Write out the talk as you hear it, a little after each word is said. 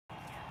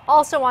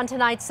Also on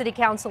tonight's City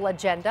Council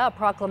agenda, a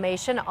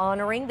proclamation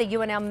honoring the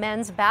UNM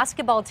men's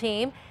basketball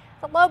team.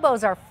 The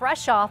Lobos are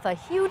fresh off a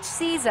huge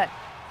season,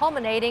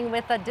 culminating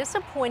with a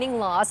disappointing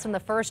loss in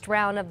the first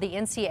round of the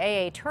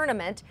NCAA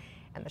tournament,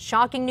 and the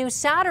shocking news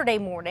Saturday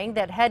morning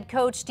that head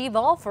coach Steve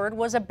Alford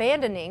was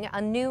abandoning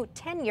a new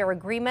 10-year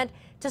agreement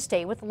to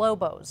stay with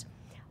Lobos.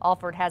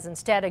 Alford has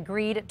instead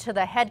agreed to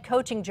the head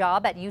coaching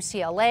job at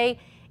UCLA.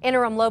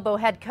 Interim Lobo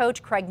head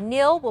coach Craig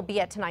Neal will be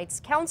at tonight's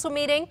council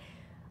meeting.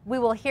 We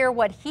will hear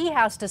what he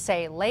has to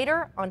say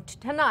later on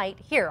tonight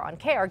here on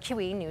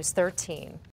KRQE News 13.